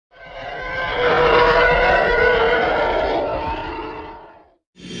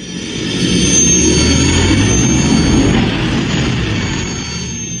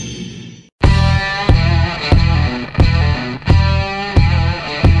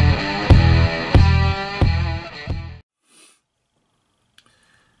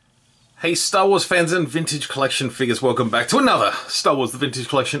Hey Star Wars fans and vintage collection figures, welcome back to another Star Wars The Vintage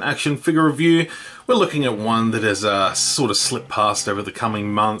Collection action figure review. We're looking at one that has sort of slipped past over the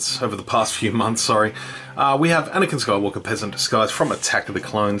past few months, sorry. We have Anakin Skywalker Peasant Disguise from Attack of the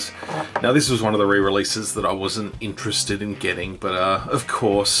Clones. Now this was one of the re-releases that I wasn't interested in getting, but of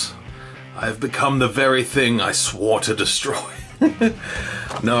course, I have become the very thing I swore to destroy.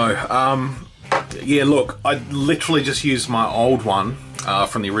 No, yeah, look, I literally just used my old one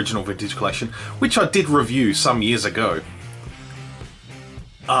from the original vintage collection, which I did review some years ago.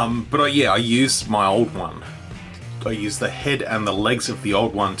 Yeah, I used my old one. I used the head and the legs of the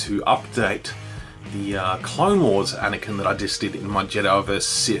old one to update the Clone Wars Anakin that I just did in my Jedi vs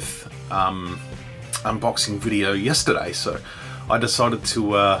Sith unboxing video yesterday. So I decided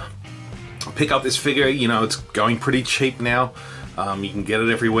to pick up this figure. You know, it's going pretty cheap now. You can get it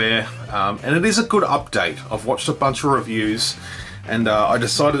everywhere, and it is a good update. I've watched a bunch of reviews, and I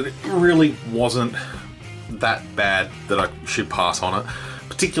decided it really wasn't that bad that I should pass on it,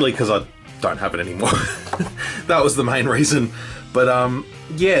 particularly because I don't have it anymore. That was the main reason. But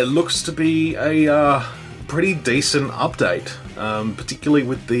yeah, it looks to be a pretty decent update, particularly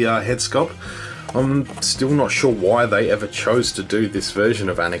with the head sculpt. I'm still not sure why they ever chose to do this version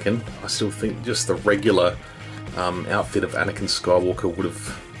of Anakin. I still think just the regular outfit of Anakin Skywalker would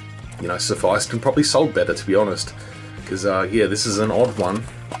have, you know, sufficed and probably sold better, to be honest. Because yeah, this is an odd one.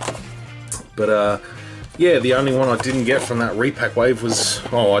 But yeah, the only one I didn't get from that repack wave was,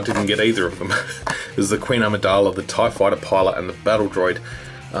 oh, I didn't get either of them. It was the Queen Amidala, the TIE Fighter pilot, and the battle droid.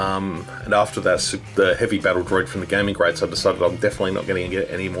 And after that, the heavy battle droid from the gaming grades, I decided I'm definitely not going to get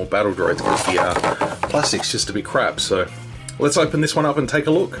any more battle droids because the plastic's just a bit crap. So let's open this one up and take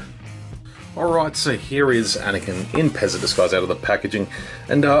a look. Alright, so here is Anakin in Peasant disguise out of the packaging.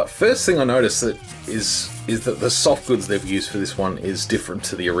 And first thing I noticed is that the soft goods they've used for this one is different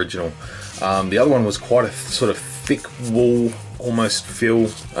to the original. The other one was quite a sort of thick wool, almost feel,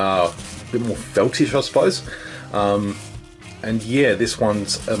 a bit more feltish, I suppose. And yeah, this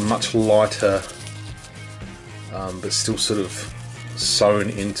one's a much lighter, but still sort of sewn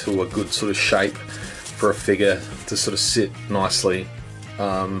into a good sort of shape for a figure to sort of sit nicely.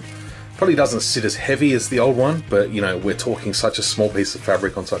 Probably doesn't sit as heavy as the old one, but you know, we're talking such a small piece of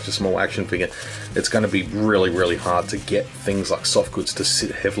fabric on such a small action figure. It's going to be really, really hard to get things like soft goods to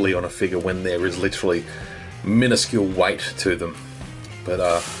sit heavily on a figure when there is literally minuscule weight to them. But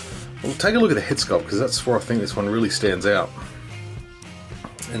we'll take a look at the head sculpt, because that's where I think this one really stands out.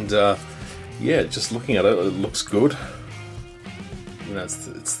 And yeah, just looking at it, it looks good. You know, it's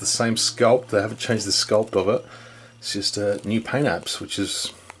the same sculpt. They haven't changed the sculpt of it. It's just new paint apps, which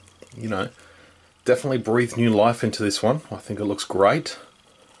is, you know, definitely breathed new life into this one. I think it looks great.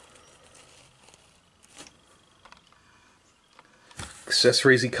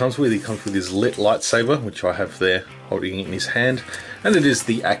 Accessories he comes with his lit lightsaber, which I have there holding it in his hand, and it is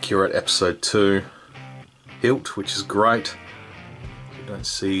the accurate Episode 2 hilt, which is great. You don't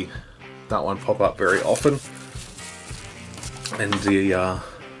see that one pop up very often. And the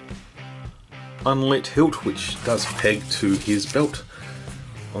unlit hilt, which does peg to his belt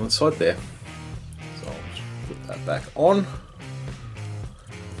on the side there. So I'll just put that back on.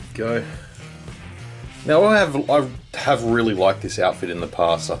 Go. Now I have really liked this outfit in the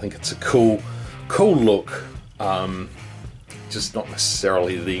past. I think it's a cool look. Just not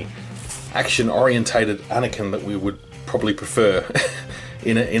necessarily the action-orientated Anakin that we would probably prefer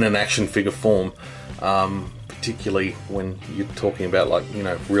in an action figure form. Particularly when you're talking about, like, you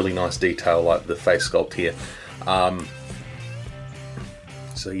know, really nice detail like the face sculpt here.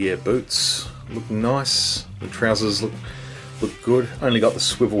 So yeah, boots look nice. The trousers look good. Only got the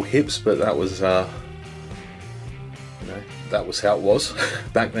swivel hips, but that was you know, that was how it was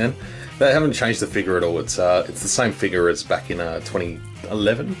back then. They haven't changed the figure at all. It's the same figure as back in 2010,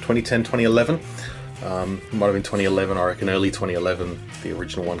 2011. Might have been 2011, I reckon. Early 2011, the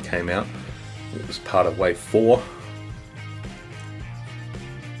original one came out. It was part of Wave 4.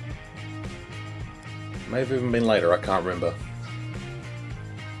 May have even been later. I can't remember.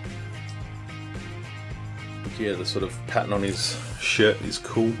 Yeah, the sort of pattern on his shirt is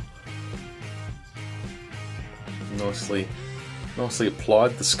cool. Nicely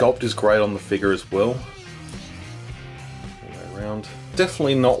applied. The sculpt is great on the figure as well. All the way around.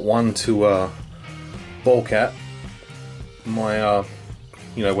 Definitely not one to balk at. My,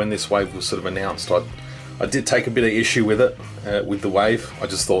 you know, when this wave was sort of announced, I did take a bit of issue with it, with the wave. I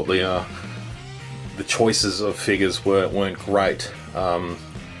just thought the choices of figures weren't great.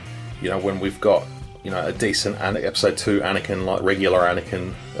 You know, when we've got, you know, a decent Episode 2 Anakin, like regular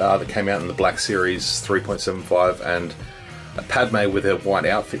Anakin, that came out in the Black Series 3.75, and Padme with her white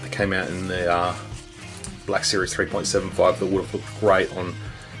outfit that came out in the Black Series 3.75 that would have looked great on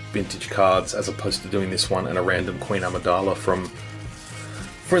vintage cards, as opposed to doing this one and a random Queen Amidala from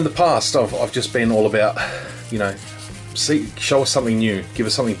in the past. I've just been all about, you know, show us something new, give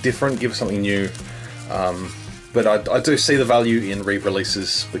us something different, give us something new. But I do see the value in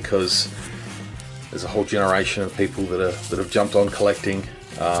re-releases, because there's a whole generation of people that have jumped on collecting,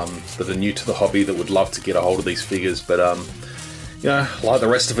 that are new to the hobby, that would love to get a hold of these figures. But you know, like the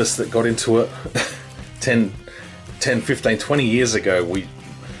rest of us that got into it 10, 15, 20 years ago,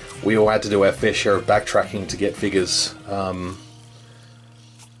 we all had to do our fair share of backtracking to get figures.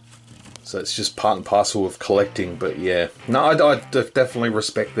 So it's just part and parcel of collecting. But yeah, no, I definitely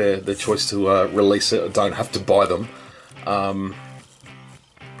respect their choice to release it. I don't have to buy them. And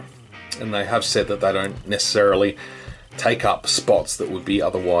they have said that they don't necessarily take up spots that would be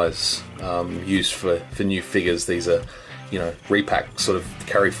otherwise used for new figures. These are, you know, repack sort of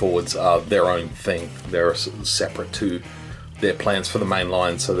carry forwards are their own thing. They're sort of separate to their plans for the main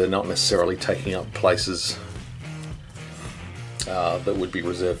line, so they're not necessarily taking up places that would be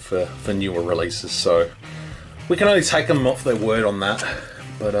reserved for newer releases. So we can only take them off their word on that.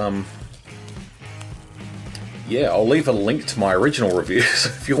 But yeah, I'll leave a link to my original review. So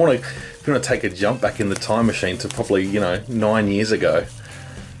if you want to take a jump back in the time machine to probably, you know, 9 years ago,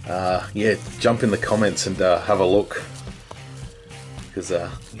 yeah, jump in the comments and have a look. Because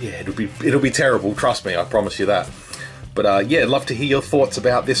yeah, it'll be terrible. Trust me, I promise you that. But yeah, I'd love to hear your thoughts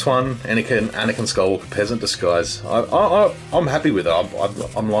about this one, Anakin Skywalker Peasant disguise. I'm happy with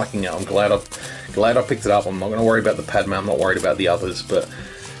it. I'm liking it. I'm glad I picked it up. I'm not going to worry about the Padme. I'm not worried about the others. But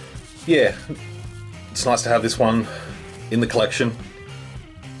yeah, it's nice to have this one in the collection.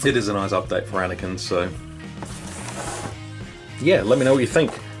 It is a nice update for Anakin. So yeah, let me know what you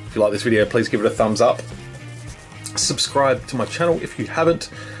think. If you like this video, please give it a thumbs up. Subscribe to my channel if you haven't.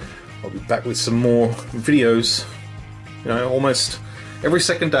 I'll be back with some more videos, you know, almost every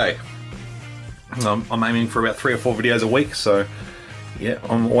second day. I'm aiming for about 3 or 4 videos a week, so yeah,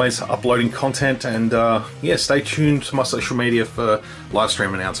 I'm always uploading content. And yeah, stay tuned to my social media for live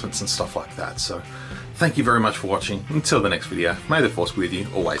stream announcements and stuff like that. So thank you very much for watching. Until the next video, may the Force be with you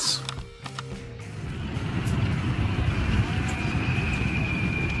always.